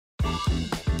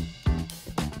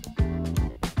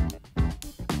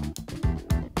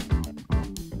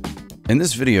In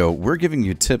this video, we're giving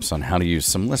you tips on how to use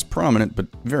some less prominent but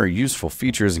very useful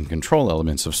features and control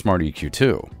elements of Smart EQ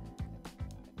 2.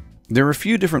 There are a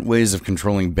few different ways of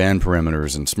controlling band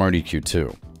parameters in Smart EQ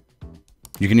 2.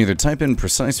 You can either type in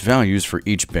precise values for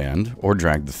each band or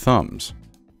drag the thumbs.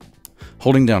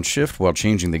 Holding down Shift while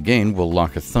changing the gain will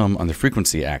lock a thumb on the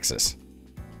frequency axis.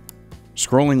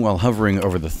 Scrolling while hovering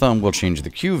over the thumb will change the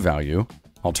Q value.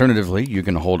 Alternatively, you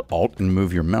can hold Alt and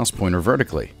move your mouse pointer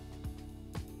vertically.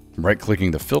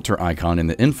 Right-clicking the filter icon in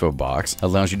the info box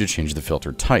allows you to change the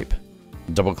filter type.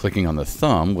 Double-clicking on the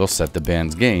thumb will set the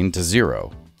band's gain to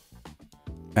 0.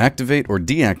 Activate or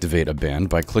deactivate a band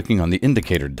by clicking on the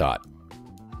indicator dot.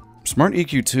 Smart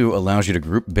EQ 2 allows you to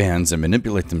group bands and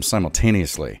manipulate them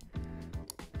simultaneously.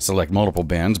 Select multiple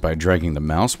bands by dragging the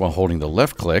mouse while holding the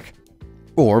left click,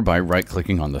 or by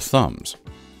right-clicking on the thumbs.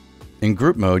 In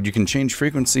group mode, you can change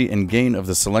frequency and gain of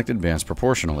the selected bands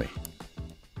proportionally.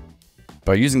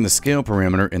 By using the scale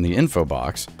parameter in the info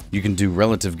box, you can do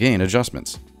relative gain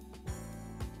adjustments.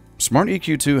 Smart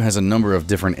EQ 2 has a number of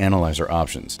different analyzer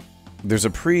options. There's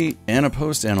a pre- and a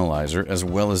post-analyzer, as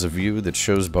well as a view that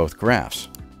shows both graphs.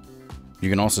 You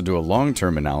can also do a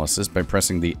long-term analysis by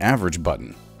pressing the average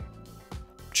button.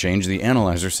 Change the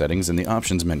analyzer settings in the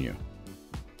options menu.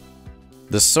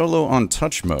 The solo on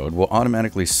touch mode will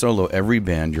automatically solo every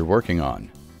band you're working on.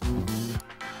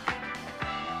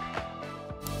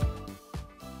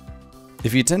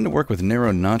 If you tend to work with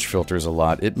narrow notch filters a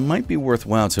lot, it might be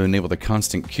worthwhile to enable the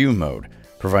constant Q mode,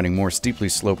 providing more steeply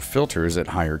sloped filters at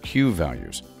higher Q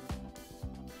values.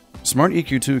 Smart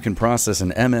EQ 2 can process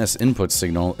an MS input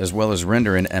signal as well as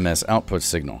render an MS output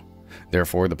signal.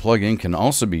 Therefore, the plugin can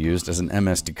also be used as an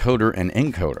MS decoder and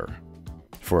encoder.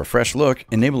 For a fresh look,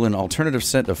 enable an alternative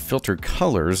set of filter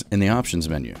colors in the options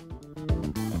menu.